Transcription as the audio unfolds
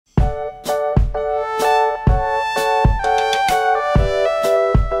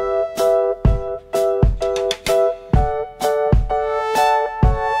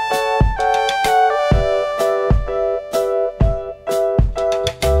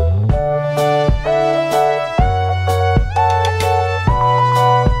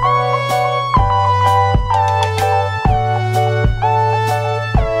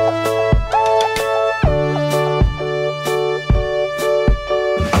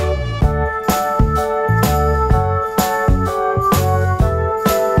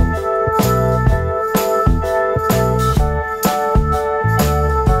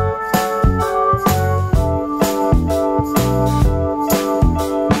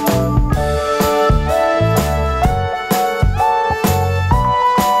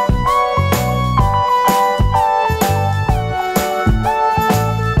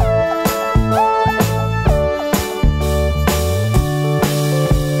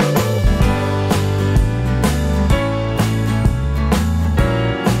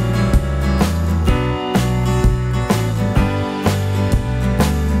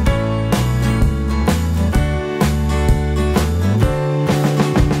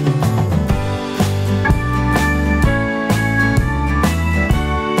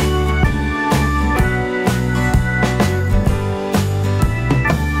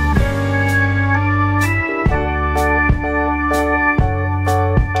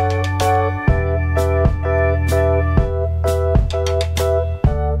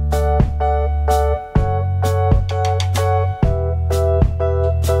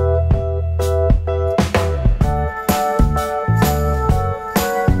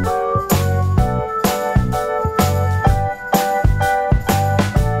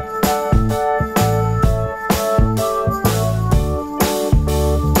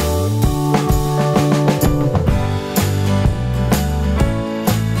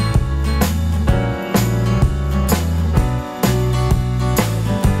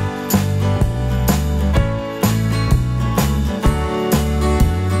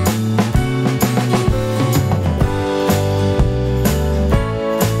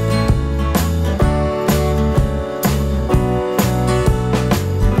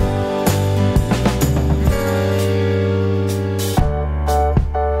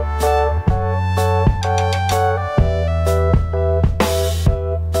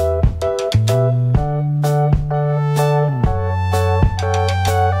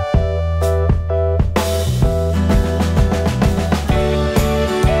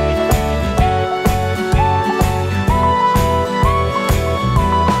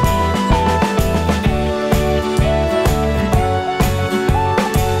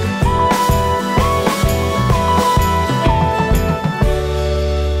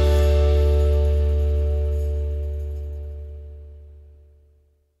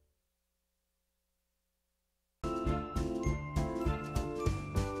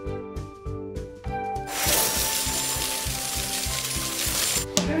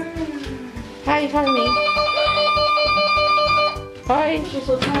Hi, Harmie. Hi.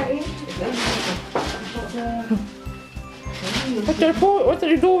 What are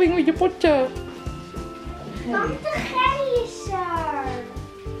you doing with your potje? Tante Gerry is er.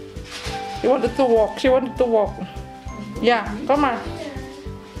 She wanted to walk. She wanted to walk. Ja, kom maar.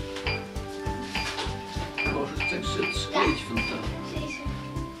 Oh, het skate vandaag.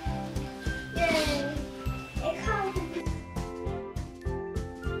 Ik ga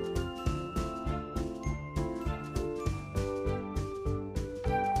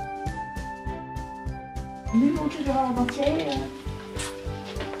Nu moeten er allemaal thee.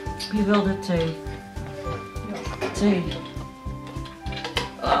 Wie wil de thee? Ja. Thee.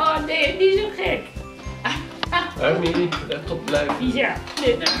 Oh nee, niet zo gek. Harmie, rechtop blijven. Ja,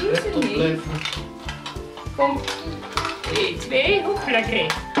 nee, dat doet ze Rechtop niet. blijven. Kom. 1, 2, hoppakee.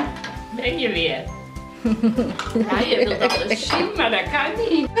 Ben je weer. Ja, je wilt alles zien, maar dat kan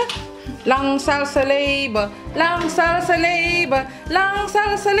niet. Lang zal ze leven, lang zal ze leven, lang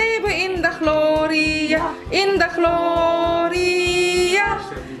zal ze leven in de gloria, in de gloria,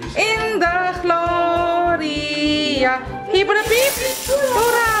 in de gloria. Hippere piep,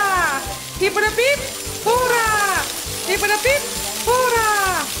 hoera! Hippere piep, hoera! Hippere piep, hoera!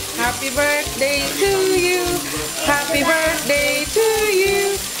 Happy birthday to you, happy birthday to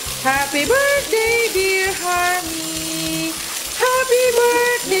you, happy birthday dear Harmie. Happy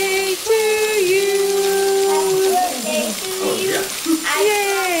birthday to you!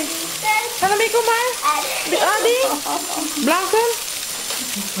 Yay! Harmie, kom maar! Adi! Blazen!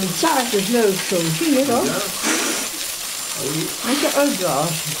 Het taart is leuk zo, zie je dat? Met je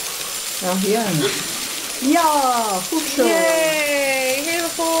uitblazen. Ja, ja. Ja, goed zo. Yay! Heel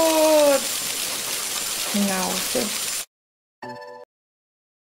goed! Nou, zeg.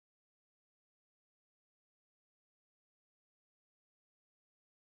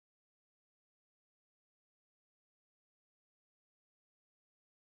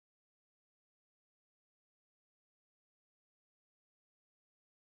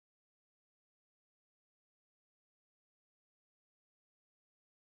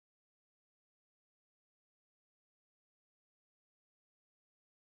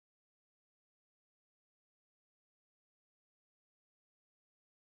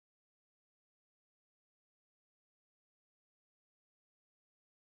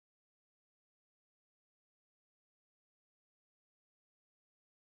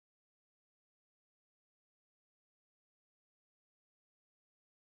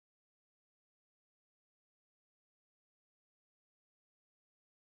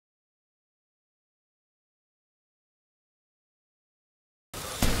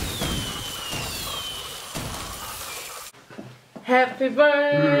 Happy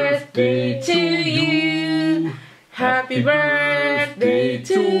birthday to you. Happy birthday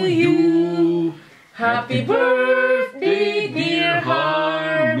to you. Happy birthday dear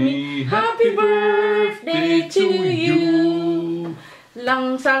Harmie. Happy birthday to you.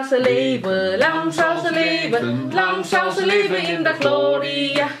 Lang zal ze leven, lang zal ze leven, lang zal ze leven in de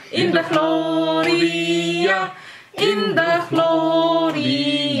gloria, in de gloria, in de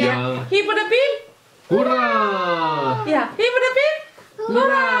gloria. Hyper de piep. Hoera! Ja, hyper de piep.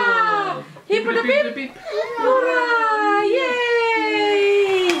 Hoera! Hyper de piep. Hoera!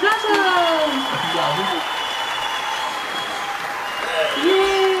 Yay! Blazen!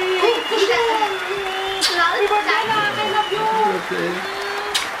 Yay! Happy birthday, I love you!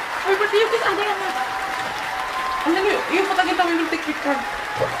 Happy birthday, kiss Agyamanak! And then you put again we will take picture.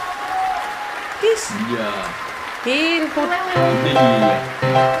 Kiss! Ja. Heel goed.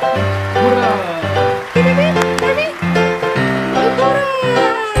 Hoera!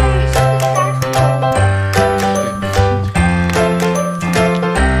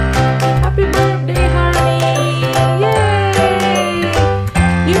 Happy birthday, Harmie! Yay!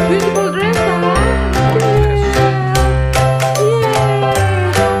 You beautiful dress, huh?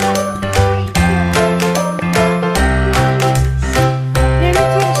 Yeah,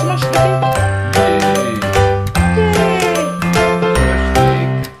 let's have a smash the cake. Yay!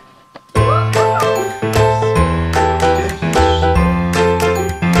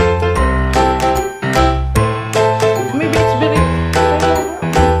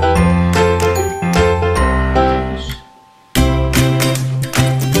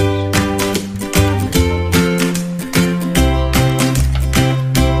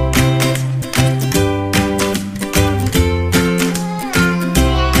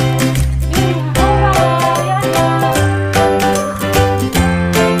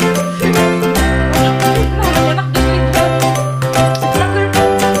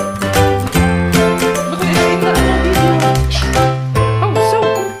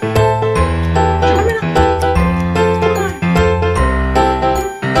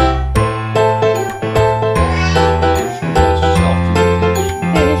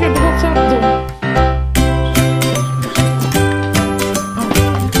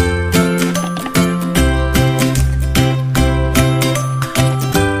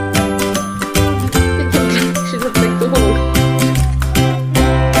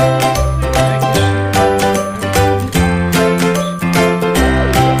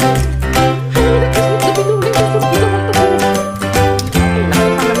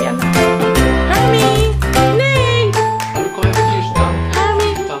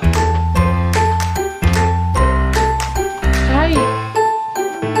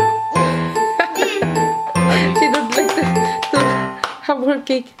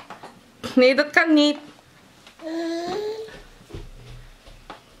 Nee, dat kan niet.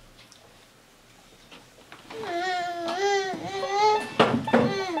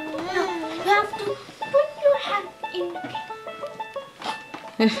 You have to put your hand in the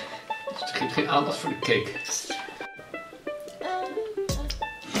cake. Ze geeft geen aandacht voor de cake.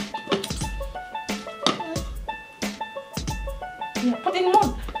 Ja, put in je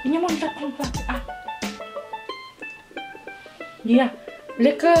mond. In je mond, dat komt wat. Ah. Ja,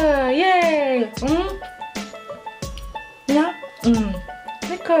 lekker. Yay. Ja,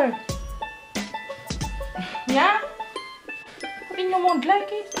 lekker. Ja? Put in je mond,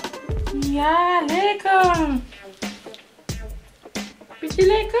 lekker. Ja, lekker. Vind je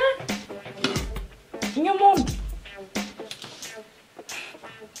lekker? In je mond.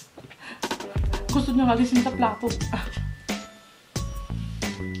 Gusto nyo alisin sa plato.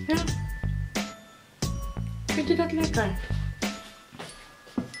 Ja? Vind je dat lekker?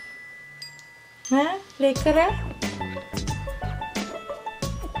 Hè? Lekker hè?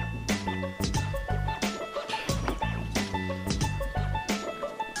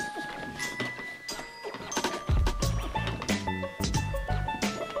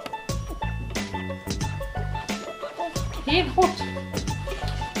 Hier, goed.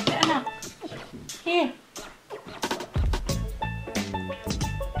 Ja, nou. Hier.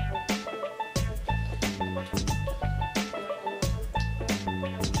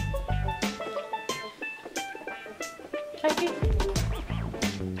 Kijk eens.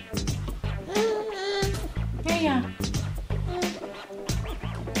 Ja, ja.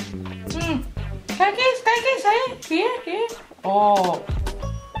 Kijk eens, hè. Hier. Oh.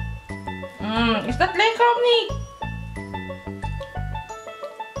 Is dat lekker of niet?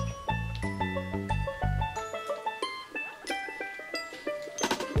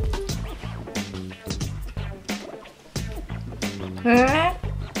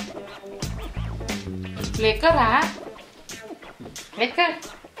 Lekker hè? Lekker.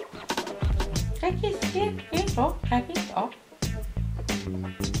 Kijk eens, hier. Oh, kijk eens. Oh.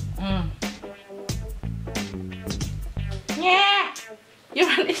 Yeah!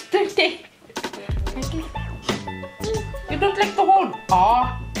 You want is dirty. Kijk eens. You don't like to hold. Oh.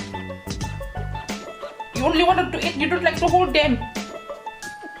 You only wanted to eat. You don't like to hold them.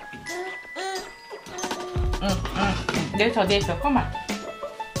 Deze. Kom maar.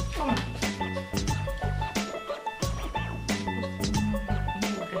 Kom maar.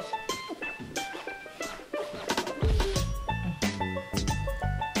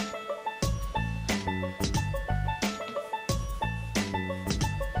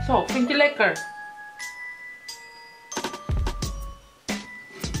 Zo, vind je lekker?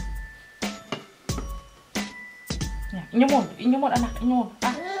 Ja, in je mond anak, in je mond.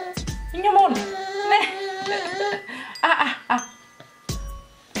 Ah. In je mond. Nee.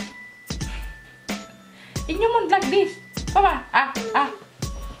 In je mond like this. Kom maar.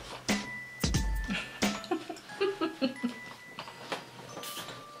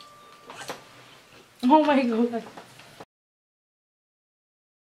 Oh my god.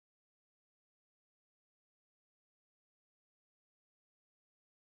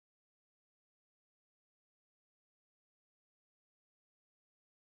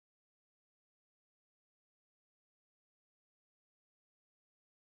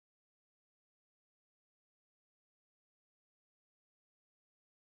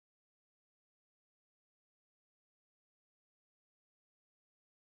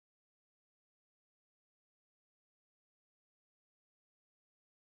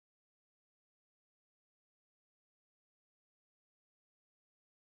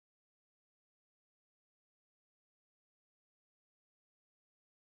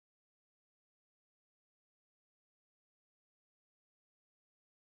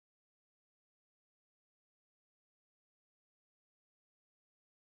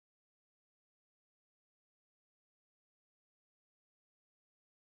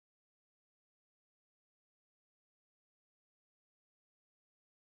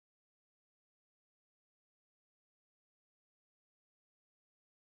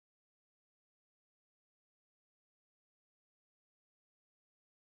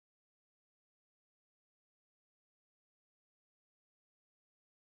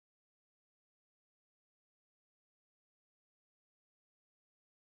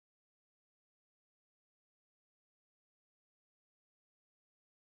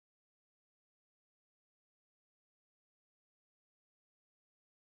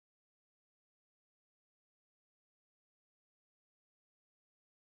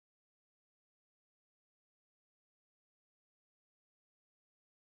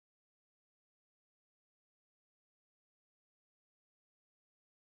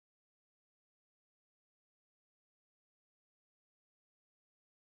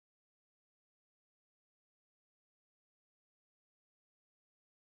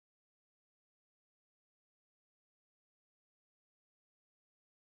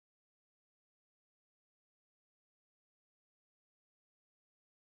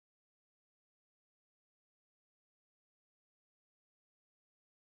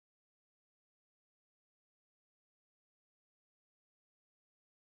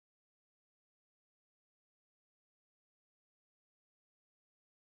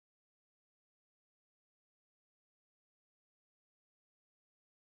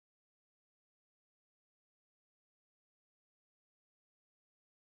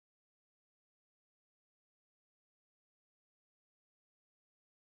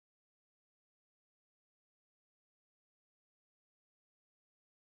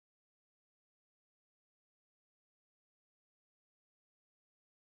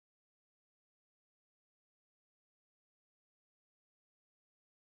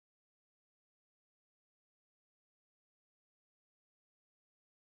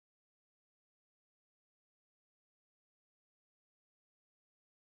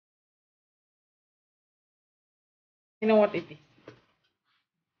 You know what it is?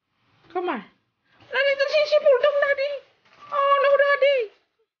 Come on. Daddy, she pulled down, Daddy. Oh, no, Daddy.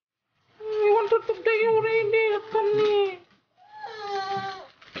 You want to tutup tayo already. Kani.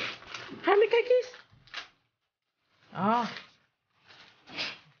 Harmie, kiss. Ah.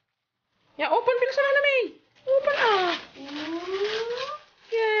 Yeah, open. Bilisan na namin. Open ah.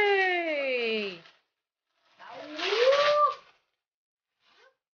 Yay.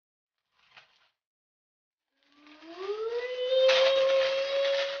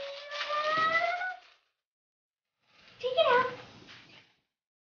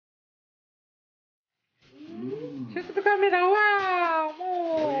 Shoot to the camera. Wow.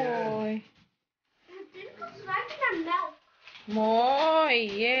 Mooi. Mooi.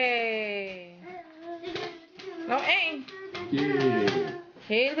 Yay. No één.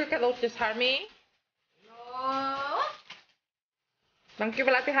 Heel veel cadeautjes, Harmie.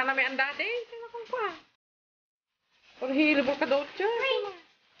 Dankjewel Ate Hannah en Daddy. Kom pa. Voor een heleboel cadeautjes.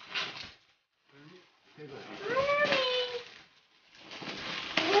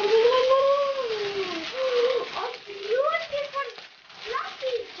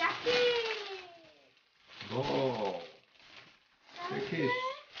 Oh, kijk eens.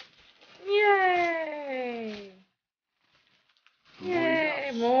 Yay.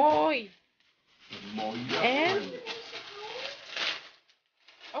 Yay, mooi. Mooi. En?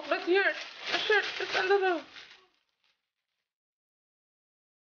 Oh, dat hier. Een shirt, dat is andere.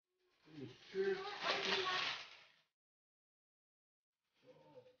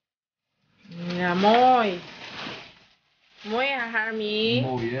 Ja, mooi. Mooi, Harmie.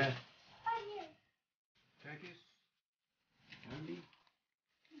 Mooi, hè? Kijk eens. Harmie.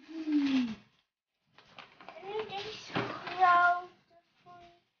 Deze grote voor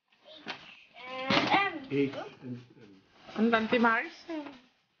Ik. En dan Tim Harris.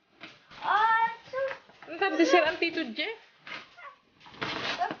 En dan is er een Tito Jeff.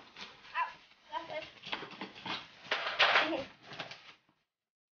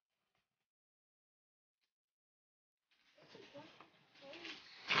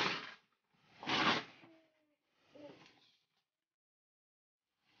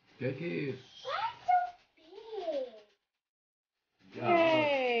 Kijk eens. Ja.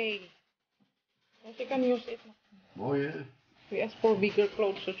 Yay. Yes, you can use it. Mooi, hè? We asked for bigger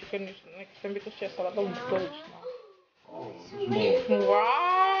clothes so you can use it next time because she has a lot of clothes now. Oh, dat is mooi.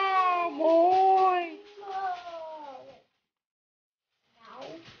 Wow, mooi.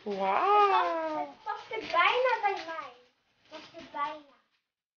 Wow. Het past er bijna bij mij. Het past er bijna.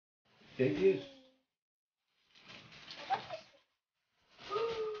 Kijk eens.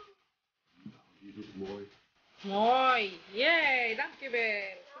 Je doet het mooi. Mooi. Yay,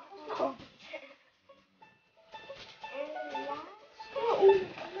 dankjewel.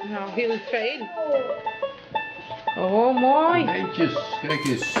 Nou, heel veel. Oh, mooi. Konijntjes, kijk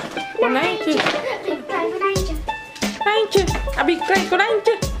eens. Konijntje. Een klein konijntje. Konijntje. Abi, klein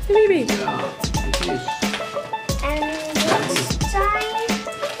konijntje. Bibi. Ja, kijk eens. En dit zijn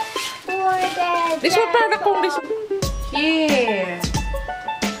voor de... This one product on this. Yeah.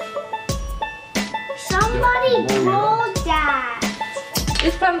 Somebody draw that.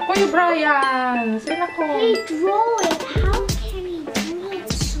 It's from Kuya Brian. Sino ko? He drew it. How can he draw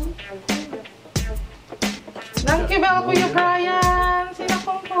it so good? Dankjewel Kuya Brian. Sino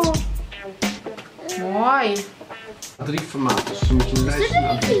ko? Mooi. 3 formaten, dus dan moet je een Is lijstje dit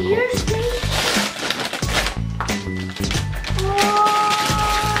naar niet binnen hier gooien. steeds?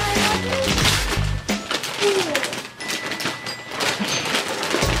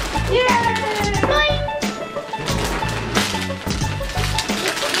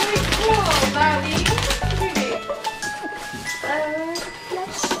 Cool, Daddy.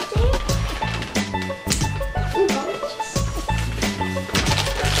 Plastic. Balletjes.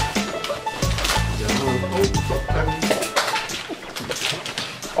 Ja, oh, dat kan niet.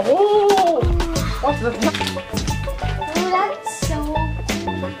 Oh, what's that? Oh, that's so cool.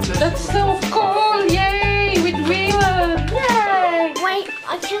 That's so cool! Yay! With ribbon! Yay! Wait,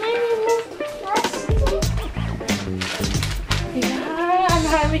 can I remove the plastic? Yeah, and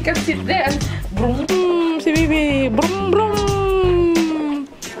Harmie can sit there and broom, si Bibi, broom, broom.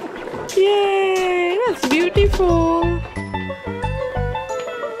 Yay! That's beautiful.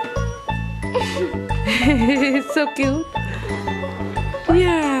 It's so cute.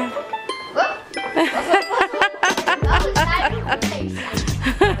 Yeah.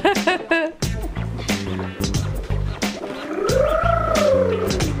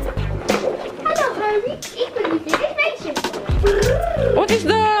 Hallo Harmie, ik ben niet dit beetje. What is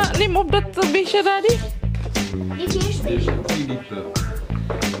the name of that beestje, Daddy? Dit hier is Dit is een Philippe.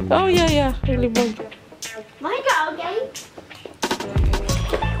 Oh, yeah, yeah. Really big. Mag ik er ook een?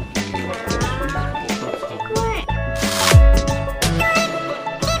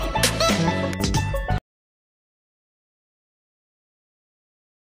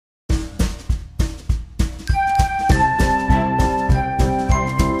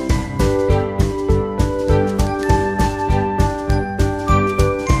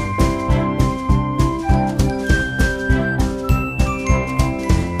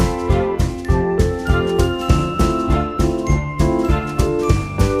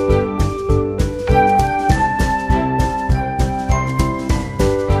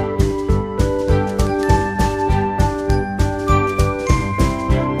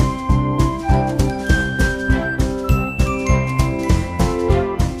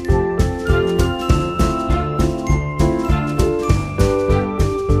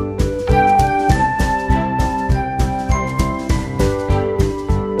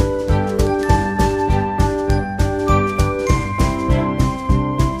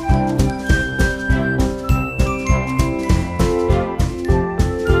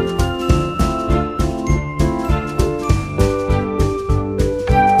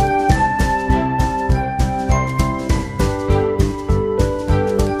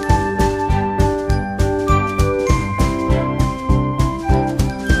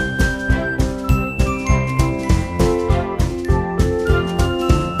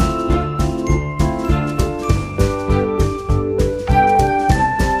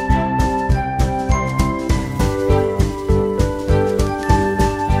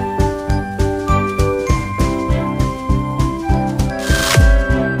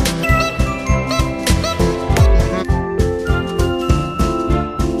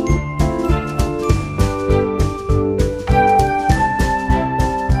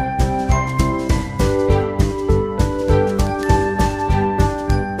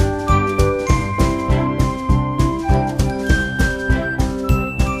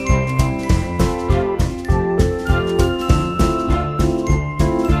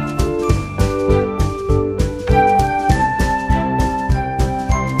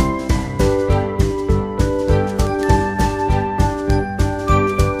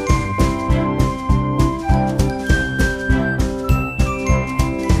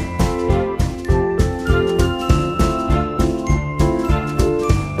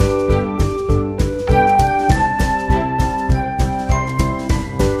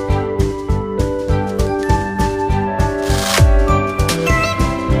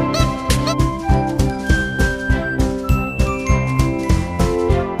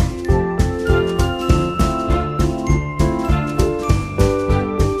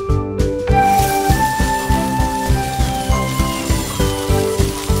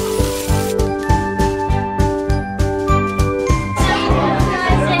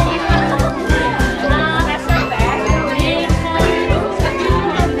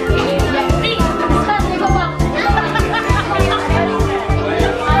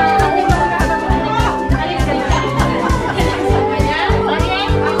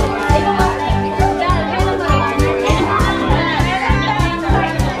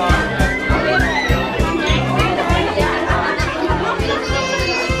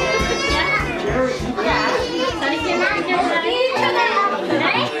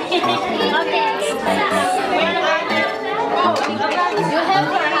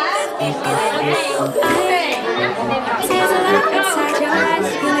 eyes,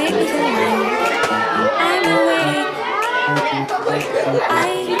 you make me feel like I'm awake. I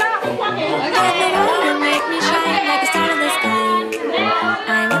get the water, make me shine like a star in the sky.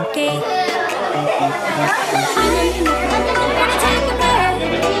 I'm okay. Wanna take a breath,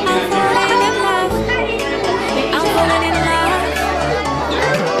 I'm falling in love. I'm falling in love.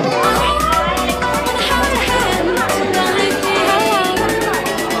 Wanna hold a hand, don't leave me alone.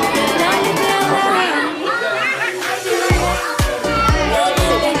 Don't leave me alone.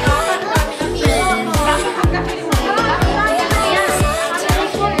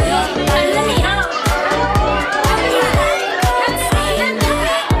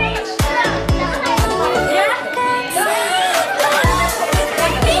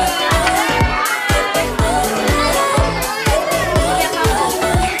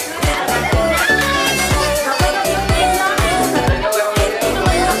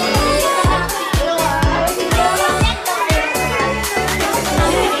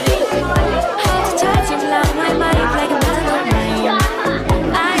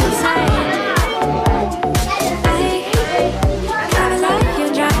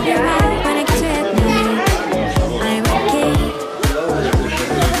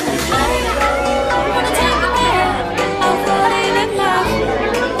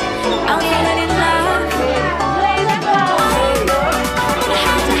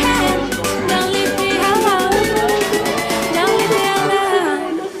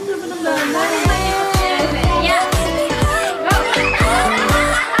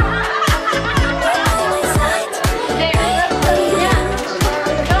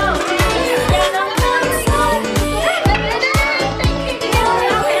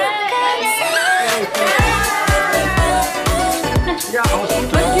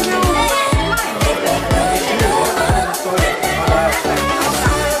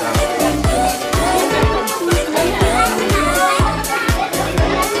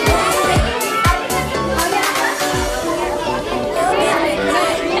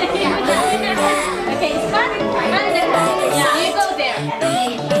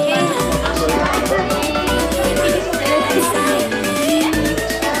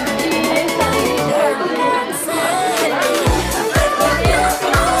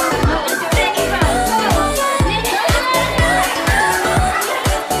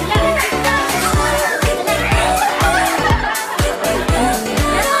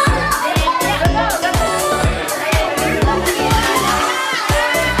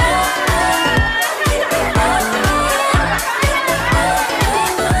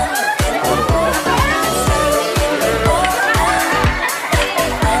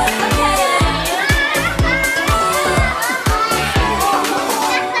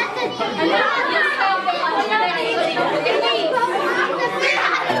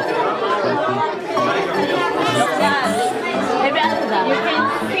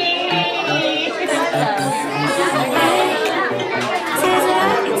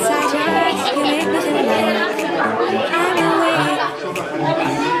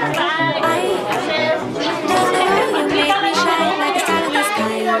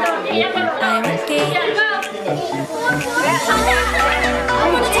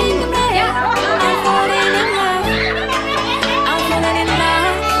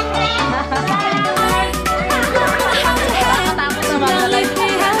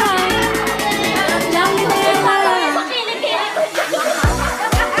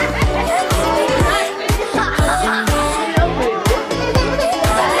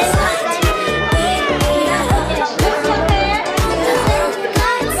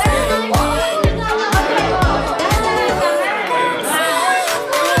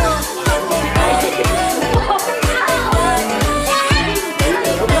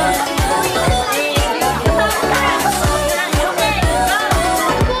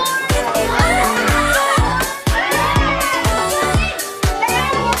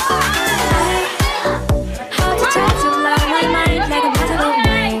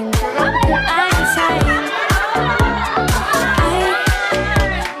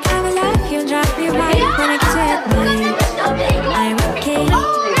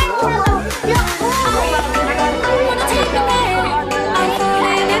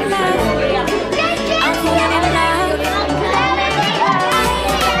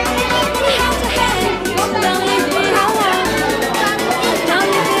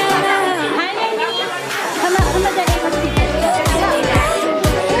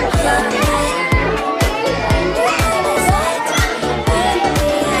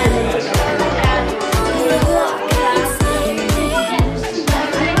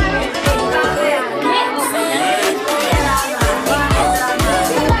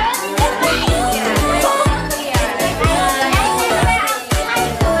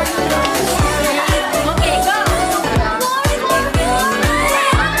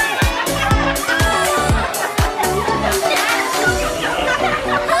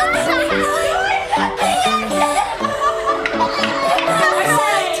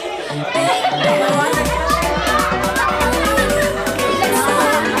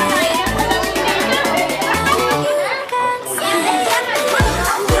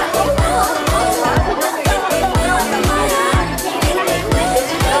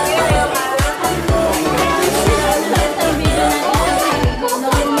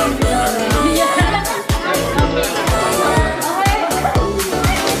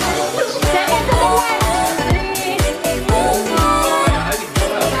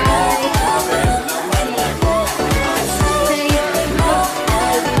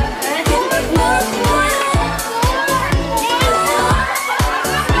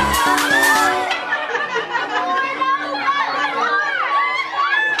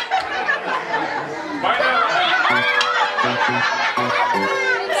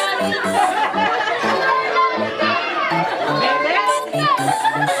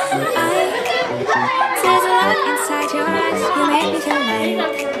 There's a lot inside your eyes, you make me feel like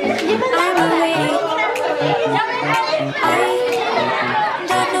I'm awake. I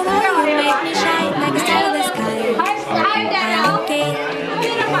don't know why you make me shine like a star in the sky. I'm okay.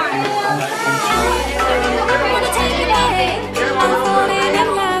 I wanna take you away. I'm falling in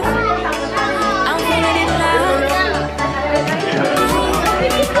love. I'm falling in love.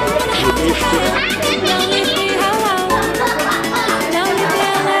 Don't leave me alone. Don't leave me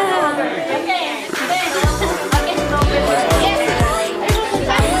alone.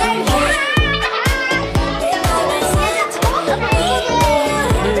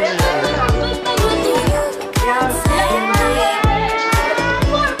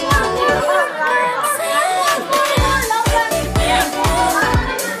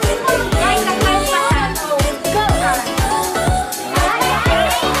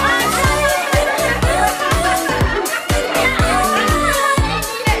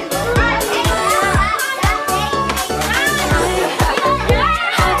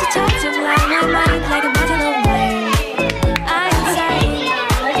 How to talk to blind my mind like a bottle of wine. I'm inside.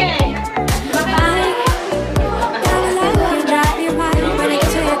 I gotta love you, drive me wild when I get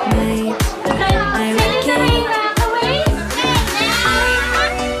to at night. I'm okay.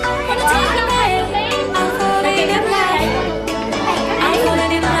 Wanna take you away. I'm falling in love. I'm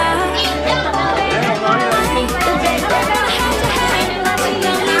falling in love.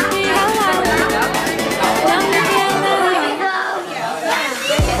 Don't leave me alone. Don't leave me alone.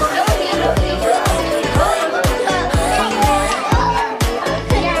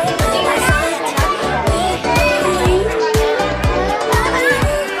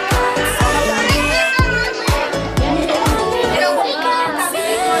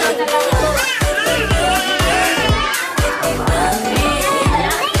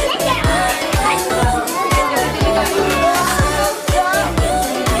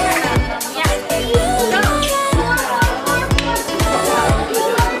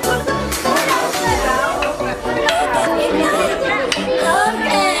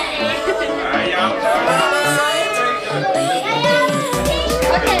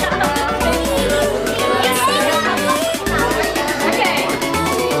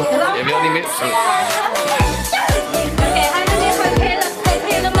 Jij wil niet meer.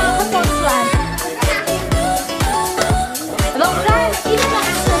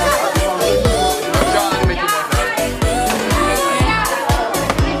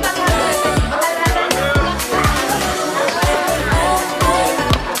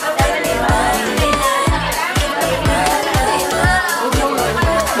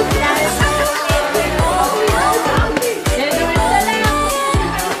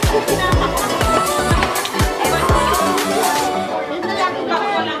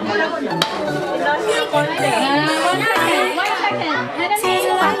 There's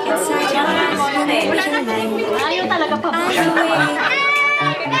a lot inside your eyes, you make me feel like I'm awake.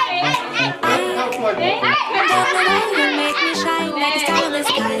 You make me shine like a star in the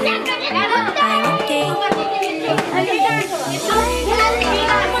sky. I'm okay. I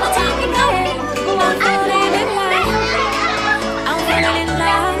wanna take you away. I'm falling in love. I'm falling in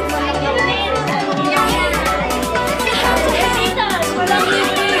love. Don't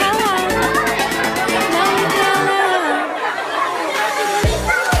leave me alone. Don't leave me alone.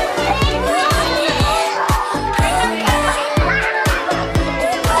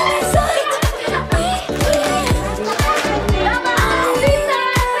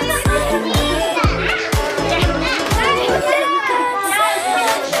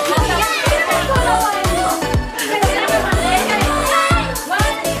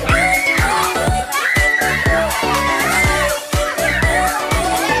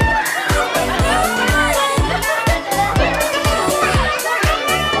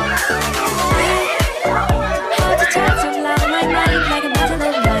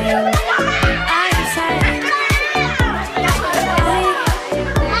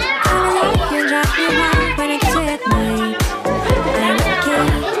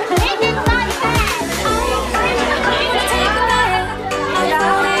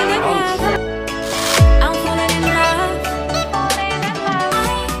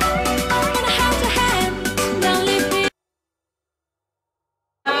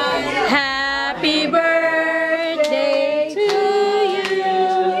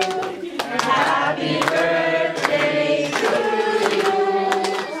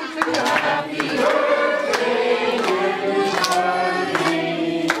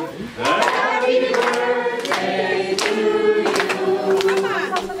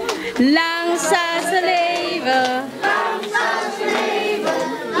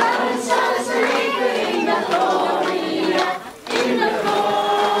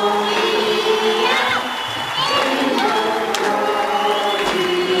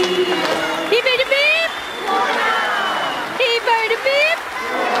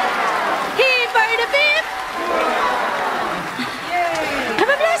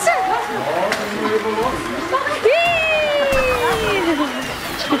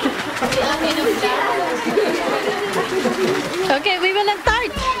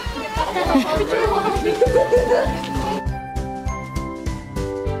 Nee.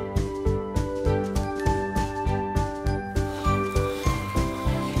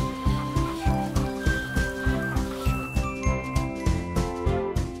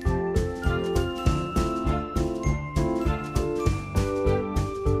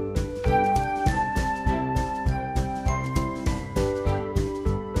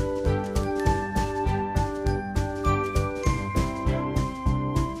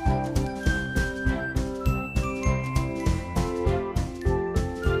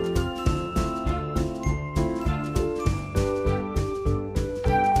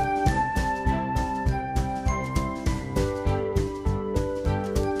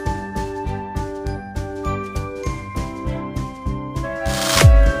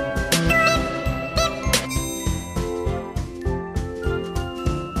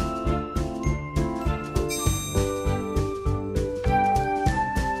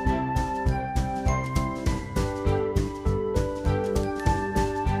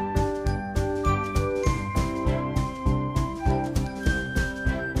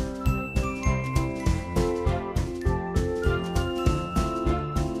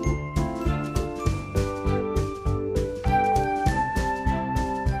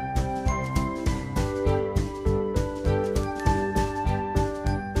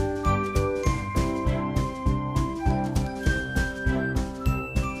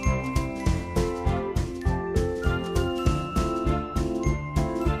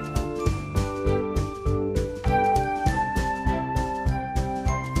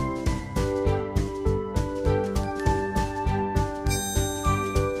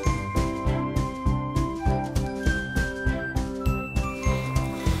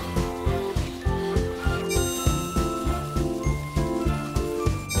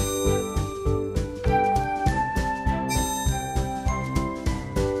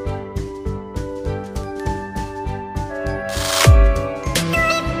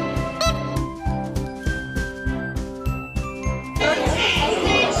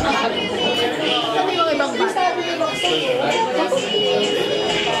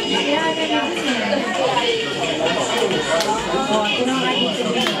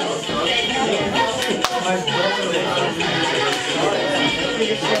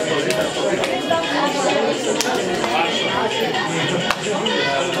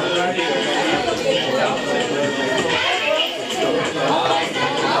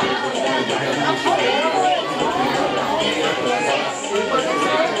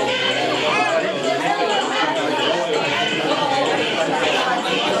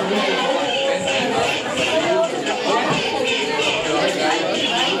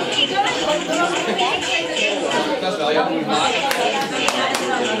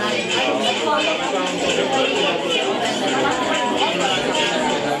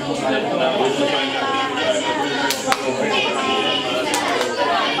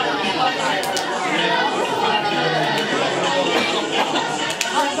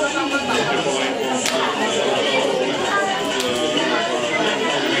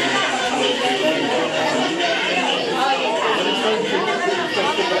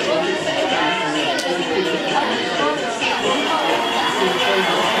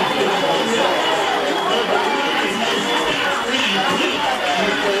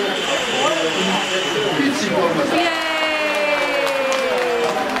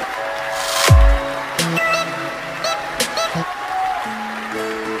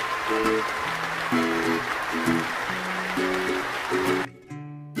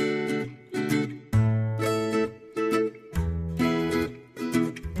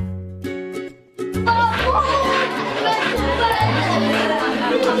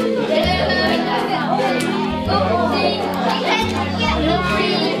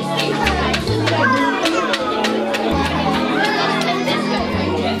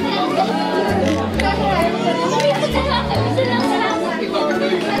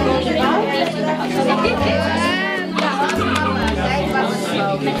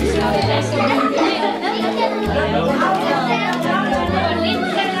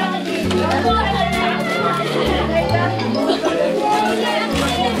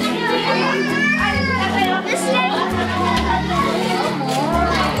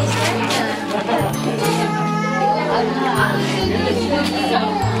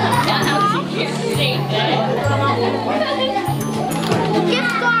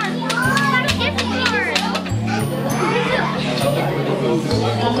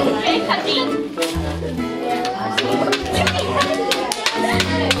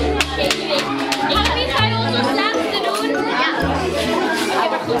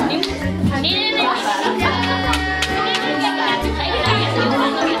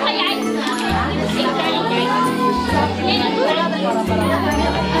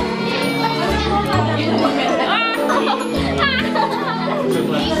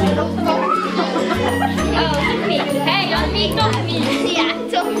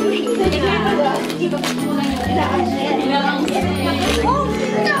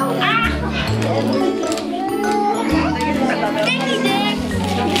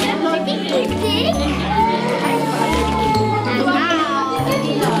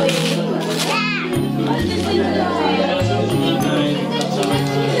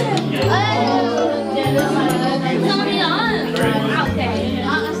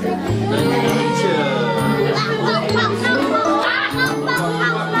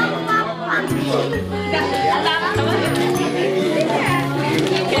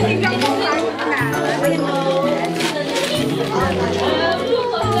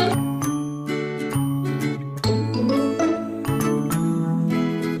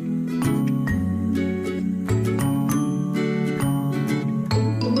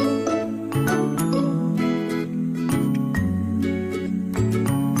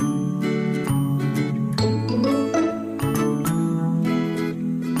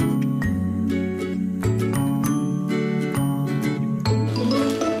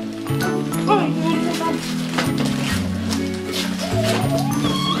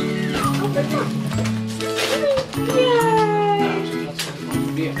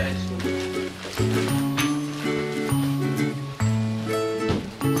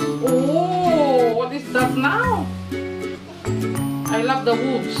 Oh, what is that now? I love the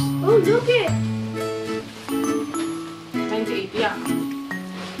woods. Oh, look it. 98, yeah.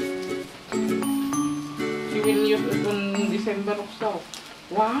 You will use it in December or so.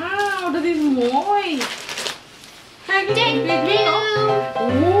 Wow, that is moist. Thank you, baby.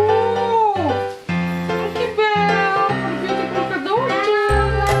 Oh, thank you, Belle. Beautiful kadotcha.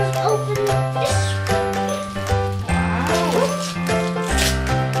 Open this.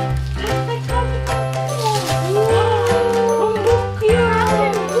 Wow. Look here.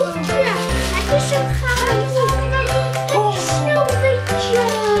 Ja, het is zo gaaf. Het is sneeuwwitje.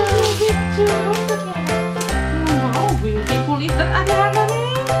 Wow, beautiful is that, Ate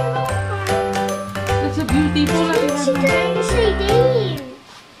Harmie? That's a beautiful, Ate Het zit er Harmie. een CD in.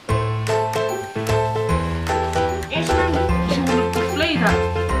 Eerst maar She wanted to play that.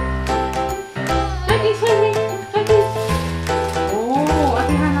 Kijk eens, Harmie. Kijk eens. Oh,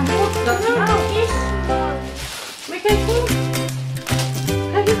 Ate Harmie, what's that now? this one. Maar kijk eens.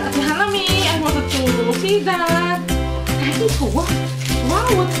 Kijk eens, Ate Harmie. I wanted to see that. Kijk eens, wow. Wow,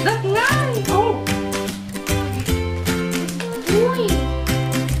 what's that now? Oh, Mooi.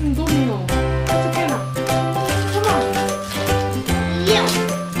 een domino. What's it gonna? Come on. Ja.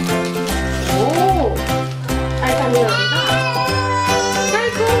 Oh, I can hear that.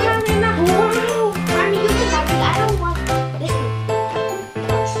 Kijk hoe Harmie na. Wow. Mommy, you can have it. I don't want this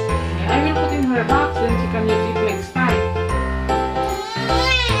one. I will put in her box, then she can use it next time.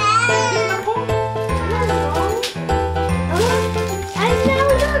 Is that home? And now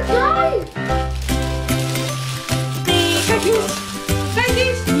you're done. Kijk eens. Kijk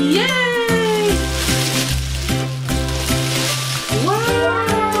eens. Yay! Wow.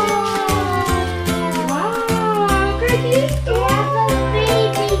 Wow. Kijk eens. You have a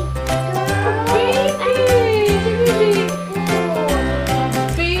baby.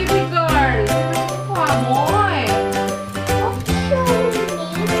 Baby girl. Wow, mooi.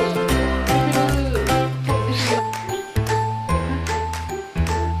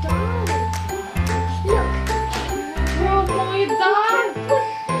 Wow, mooi daar.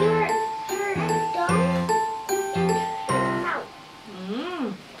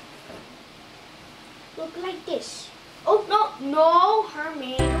 Look like this. Oh no,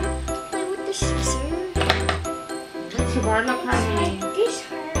 Harmie. Don't play with the scissors. It's a bar like Harmie. Like this,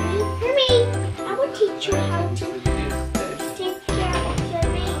 Harmie. Harmie, I will teach you how to take care of your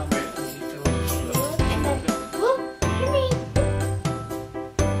nails. And then, look, Harmie.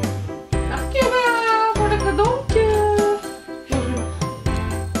 Dankjewel voor de cadeautje.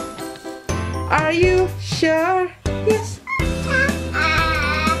 Are you sure? Yes.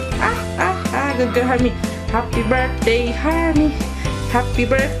 Good girl, Harmie. Happy birthday, Harmie. Happy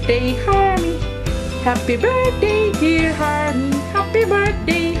birthday, Harmie. Happy birthday, dear Harmie. Happy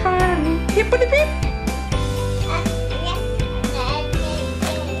birthday, Harmie. Hippity beep.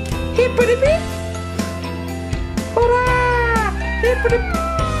 Hippity beep. Hurrah! Hippity beep.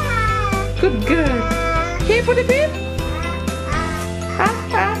 Good girl. Hippity beep.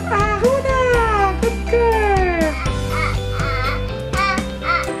 Hurrah! Good girl.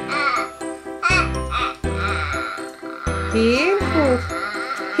 Careful.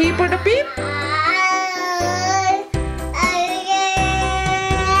 Hippity beep.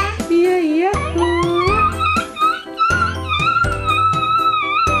 Yeah.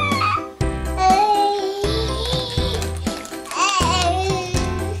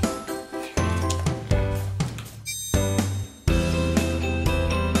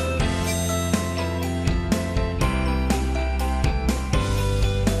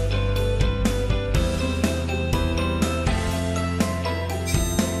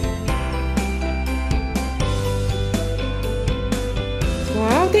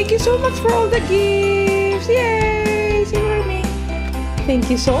 thank you so much for all the gifts. Yay! Si Harmie.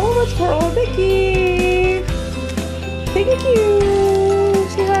 Thank you so much for all the gifts. Thank you.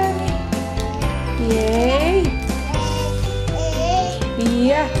 Si Harmie. Yay!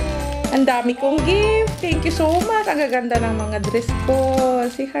 Yeah. Ang dami kong gift. Thank you so much. Ang gaganda ng mga dress ko.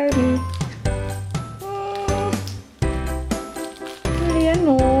 Si Harmie. Ayan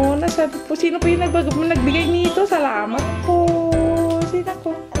o. Nasabi po. Sino po yung nagbigay nito? Salamat po. Sino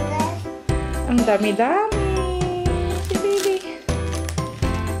ko? Ang dami-dami. Si baby.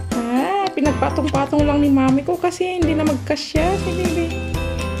 Pinagpatong-patong lang ni mami ko kasi hindi na magkasya. Si baby.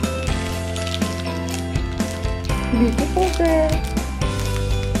 Beautiful girl.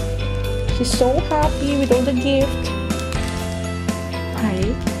 She's so happy with all the gifts.